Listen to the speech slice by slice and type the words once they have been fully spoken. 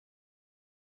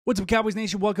What's up, Cowboys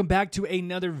Nation? Welcome back to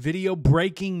another video.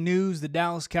 Breaking news. The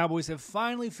Dallas Cowboys have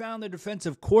finally found their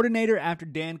defensive coordinator after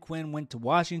Dan Quinn went to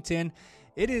Washington.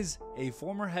 It is a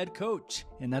former head coach,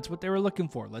 and that's what they were looking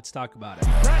for. Let's talk about it.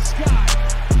 Prescott,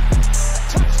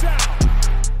 touchdown.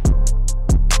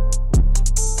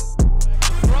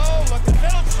 Throw, look the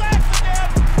middle, sacked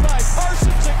again by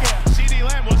Parsons again. CeeDee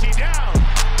Lamb, was he down?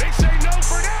 They say no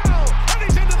for now, and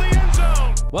he's into the end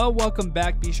zone. Well, welcome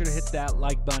back. Be sure to hit that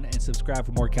like button and subscribe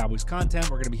for more Cowboys content.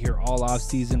 We're going to be here all off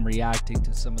season reacting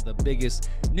to some of the biggest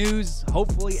news,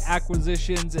 hopefully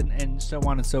acquisitions, and so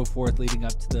on and so forth leading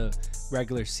up to the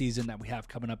regular season that we have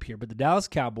coming up here. But the Dallas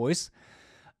Cowboys,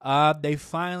 they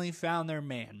finally found their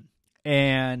man.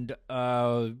 And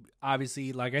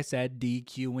obviously, like I said,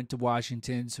 DQ went to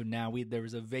Washington, so now there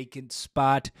was a vacant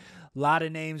spot. A lot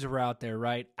of names were out there,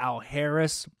 right? Al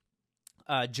Harris,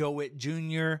 Joe Witt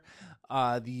Jr.,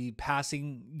 the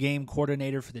passing game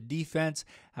coordinator for the defense.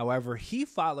 However, he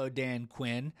followed Dan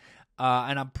Quinn,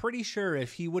 and I'm pretty sure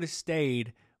if he would have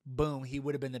stayed, boom, he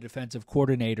would have been the defensive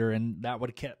coordinator, and that would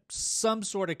have kept some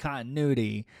sort of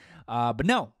continuity. But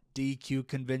no, DQ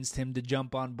convinced him to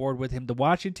jump on board with him to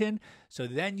Washington. So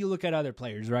then you look at other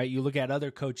players, right? You look at other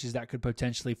coaches that could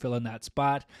potentially fill in that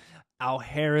spot. Al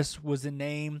Harris was a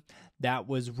name that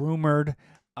was rumored.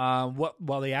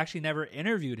 Well, they actually never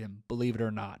interviewed him, believe it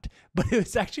or not. But it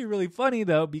was actually really funny,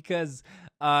 though, because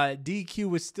DQ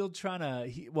was still trying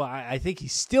to, I think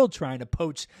he's still trying to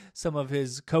poach some of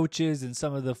his coaches and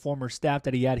some of the former staff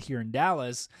that he had here in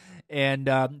Dallas. And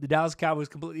the Dallas Cowboys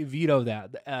completely vetoed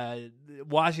that.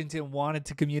 Washington wanted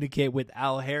to communicate with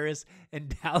Al Harris,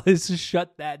 and Dallas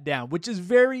shut that down, which is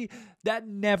that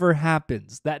never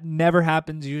happens. That never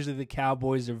happens. Usually the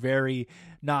Cowboys are very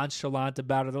nonchalant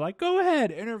about it. They're like, go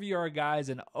ahead, interview our guys.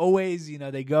 And always,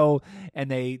 they go and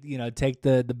they, take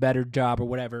the better job or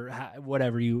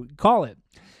whatever you call it.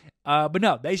 But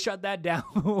no, they shut that down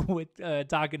with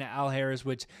talking to Al Harris,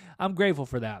 which I'm grateful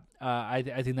for that. I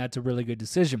think that's a really good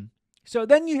decision. So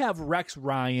then you have Rex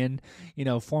Ryan,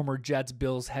 former Jets,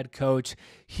 Bills head coach.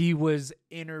 He was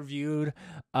interviewed.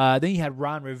 Then you had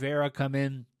Ron Rivera come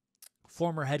in,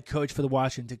 former head coach for the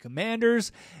Washington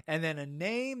Commanders. And then a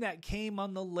name that came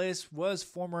on the list was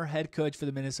former head coach for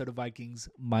the Minnesota Vikings,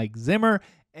 Mike Zimmer.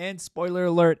 And spoiler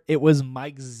alert, it was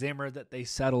Mike Zimmer that they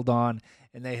settled on,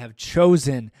 and they have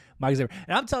chosen Mike Zimmer.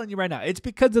 And I'm telling you right now, it's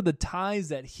because of the ties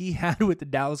that he had with the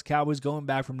Dallas Cowboys going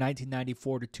back from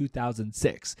 1994 to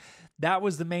 2006. That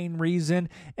was the main reason.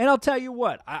 And I'll tell you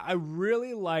what, I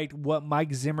really liked what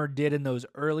Mike Zimmer did in those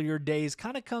earlier days.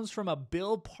 Kind of comes from a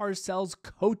Bill Parcells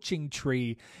coaching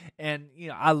tree. And,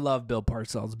 I love Bill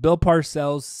Parcells. Bill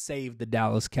Parcells saved the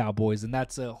Dallas Cowboys, and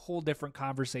that's a whole different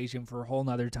conversation for a whole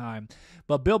nother time.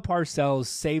 But Bill Parcells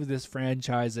saved this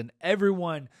franchise, and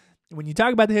everyone, when you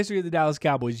talk about the history of the Dallas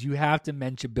Cowboys, you have to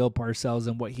mention Bill Parcells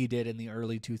and what he did in the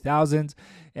early 2000s.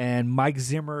 And Mike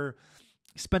Zimmer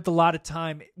spent a lot of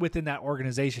time within that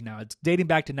organization now. It's dating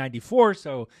back to 94,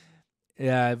 so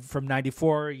from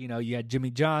 94, you had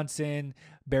Jimmy Johnson,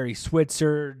 Barry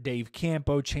Switzer, Dave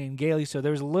Campo, Shane Gailey. So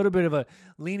there was a little bit of a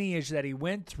lineage that he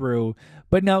went through.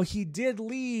 But no, he did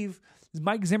leave.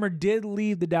 Mike Zimmer did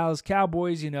leave the Dallas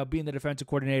Cowboys, being the defensive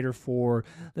coordinator for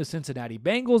the Cincinnati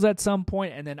Bengals at some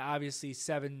point, and then obviously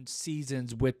 7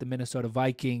 seasons with the Minnesota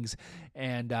Vikings,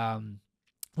 and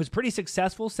was pretty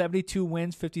successful, 72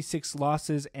 wins, 56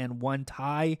 losses, and 1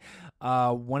 tie.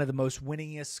 One of the most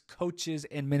winningest coaches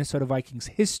in Minnesota Vikings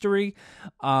history.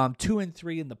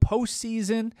 2-3 in the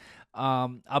postseason.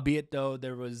 Albeit, though,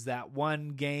 there was that one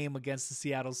game against the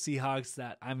Seattle Seahawks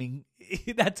that,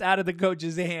 that's out of the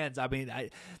coach's hands.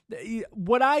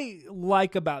 What I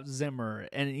like about Zimmer,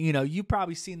 and, you've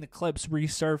probably seen the clips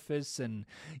resurface and,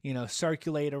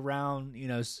 circulate around,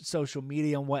 social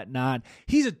media and whatnot.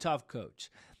 He's a tough coach.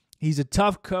 He's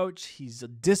a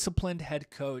disciplined head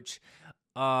coach.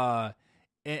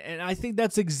 And I think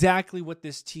that's exactly what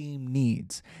this team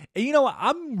needs. And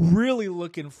I'm really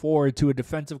looking forward to a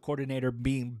defensive coordinator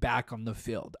being back on the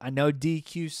field. I know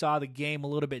DQ saw the game a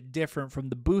little bit different from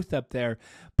the booth up there,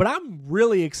 but I'm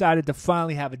really excited to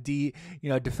finally have a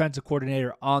defensive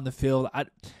coordinator on the field.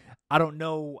 I don't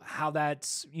know how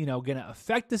that's, going to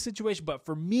affect the situation, but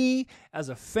for me as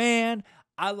a fan,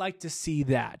 I like to see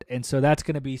that. And so that's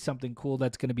going to be something cool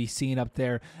that's going to be seen up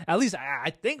there. At least I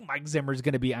think Mike Zimmer is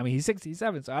going to be, he's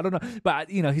 67, so I don't know.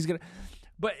 But, he's going to.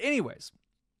 But anyways,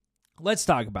 let's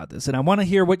talk about this. And I want to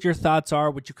hear what your thoughts are,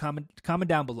 what you comment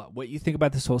down below, what you think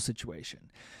about this whole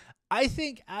situation. I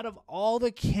think out of all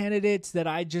the candidates that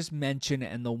I just mentioned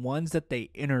and the ones that they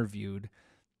interviewed,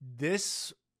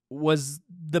 this was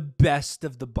the best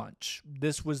of the bunch.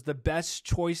 This was the best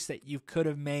choice that you could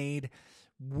have made.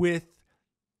 with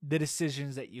the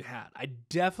decisions that you had. I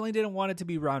definitely didn't want it to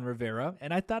be Ron Rivera,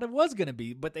 and I thought it was going to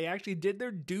be, but they actually did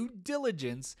their due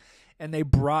diligence and they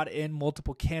brought in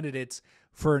multiple candidates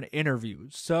for an interview.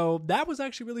 So that was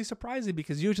actually really surprising,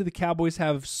 because usually the Cowboys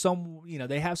have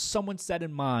they have someone set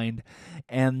in mind,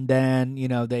 and then,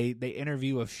 they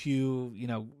interview a few,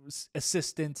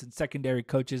 assistants and secondary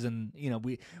coaches, and,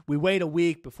 we wait a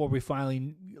week before we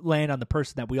finally land on the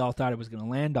person that we all thought it was going to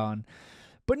land on.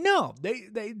 But no,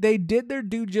 they did their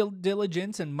due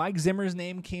diligence, and Mike Zimmer's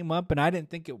name came up, and I didn't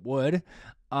think it would.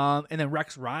 And then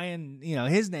Rex Ryan,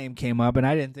 his name came up, and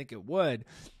I didn't think it would.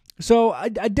 So I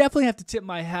definitely have to tip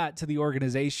my hat to the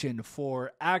organization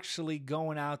for actually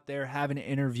going out there, having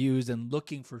interviews, and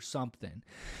looking for something.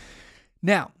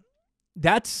 Now,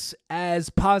 that's as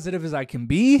positive as I can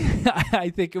be. I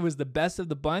think it was the best of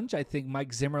the bunch. I think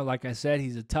Mike Zimmer, like I said,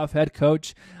 he's a tough head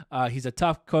coach. He's a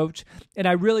tough coach. And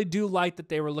I really do like that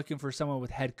they were looking for someone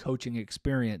with head coaching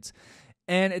experience.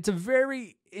 And it's a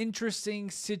very interesting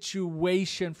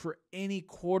situation for any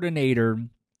coordinator,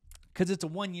 because it's a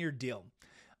one-year deal.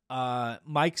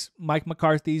 Mike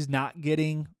McCarthy's not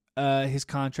getting his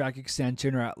contract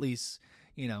extension, or at least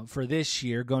for this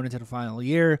year, going into the final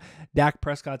year. Dak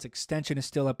Prescott's extension is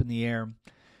still up in the air.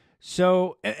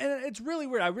 So, and it's really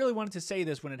weird. I really wanted to say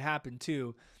this when it happened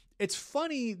too. It's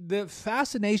funny, the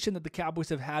fascination that the Cowboys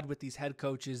have had with these head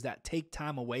coaches that take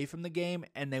time away from the game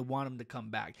and they want them to come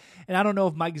back. And I don't know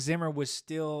if Mike Zimmer was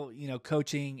still,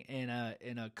 coaching in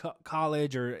a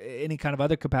college or any kind of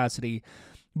other capacity,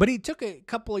 but he took a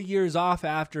couple of years off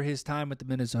after his time with the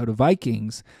Minnesota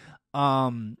Vikings.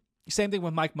 Same thing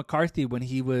with Mike McCarthy when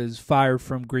he was fired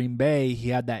from Green Bay. He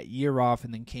had that year off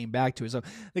and then came back to it. So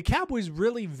the Cowboys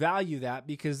really value that,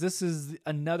 because this is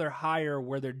another hire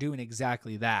where they're doing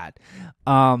exactly that.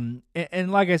 And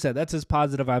like I said, that's as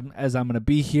positive as I'm going to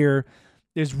be here.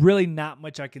 There's really not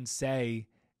much I can say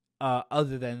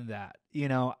other than that.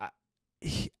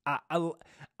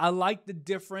 I like the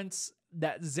difference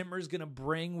that Zimmer's going to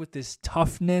bring with this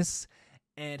toughness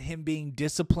and him being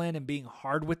disciplined and being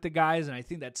hard with the guys. And I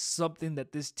think that's something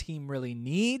that this team really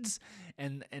needs.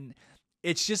 And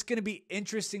it's just going to be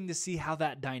interesting to see how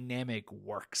that dynamic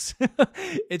works.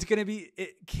 It's going to be,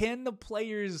 can the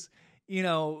players,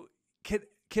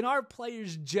 can our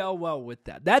players gel well with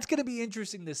that? That's going to be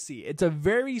interesting to see. It's a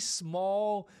very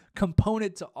small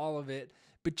component to all of it,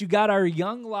 but you got our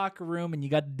young locker room and you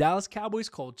got the Dallas Cowboys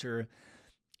culture.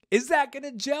 Is that going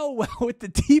to gel well with the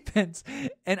defense?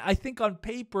 And I think on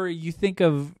paper, you think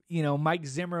of, Mike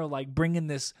Zimmer, like bringing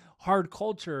this hard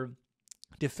culture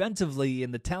defensively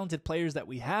and the talented players that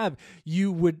we have.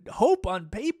 You would hope on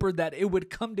paper that it would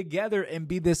come together and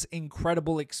be this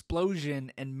incredible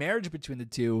explosion and marriage between the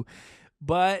two.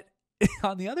 But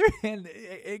on the other hand,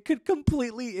 it could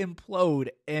completely implode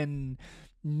and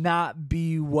not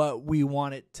be what we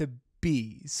want it to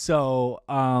be. So,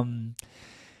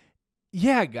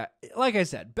 yeah, like I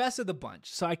said, best of the bunch.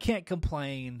 So I can't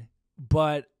complain,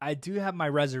 but I do have my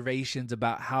reservations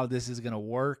about how this is going to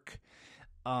work,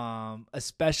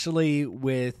 especially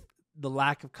with the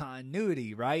lack of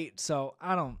continuity, right? So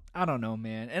I don't know,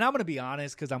 man. And I'm going to be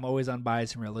honest, because I'm always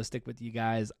unbiased and realistic with you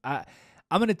guys.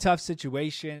 I'm in a tough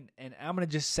situation, and I'm going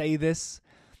to just say this.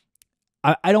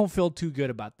 I don't feel too good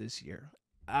about this year.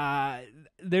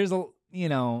 There's a,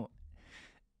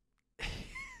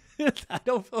 I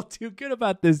don't feel too good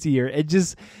about this year.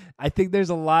 I think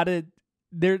there's a lot of,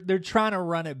 they're trying to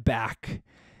run it back,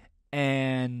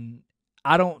 and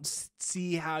I don't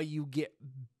see how you get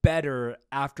better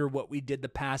after what we did the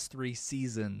past 3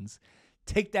 seasons.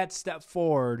 Take that step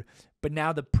forward, but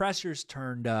now the pressure's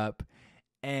turned up,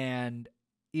 and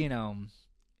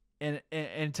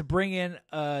and to bring in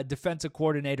a defensive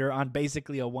coordinator on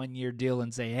basically a 1-year deal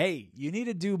and say, hey, you need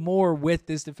to do more with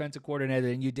this defensive coordinator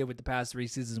than you did with the past 3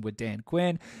 seasons with Dan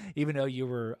Quinn, even though you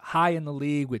were high in the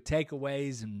league with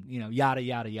takeaways and, yada,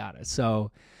 yada, yada. So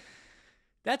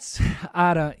that's,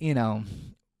 all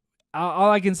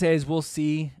I can say is we'll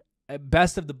see.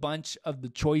 Best of the bunch of the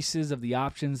choices of the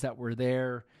options that were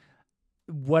there.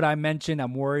 What I mentioned,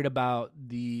 I'm worried about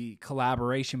the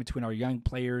collaboration between our young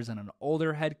players and an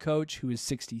older head coach who is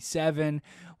 67.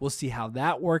 We'll see how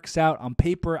that works out. On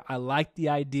paper, I like the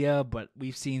idea, but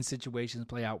we've seen situations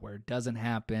play out where it doesn't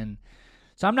happen.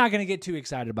 So I'm not going to get too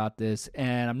excited about this,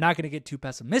 and I'm not going to get too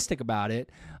pessimistic about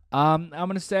it. I'm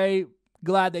going to say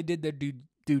glad they did their due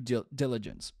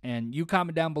diligence. And you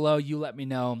comment down below. You let me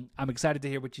know. I'm excited to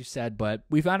hear what you said, but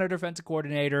we found our defensive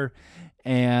coordinator,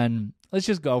 and let's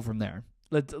just go from there.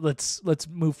 Let's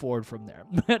move forward from there.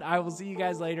 But I will see you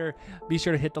guys later. Be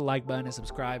sure to hit the like button and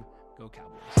subscribe. Go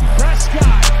Cowboys.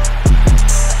 Prescott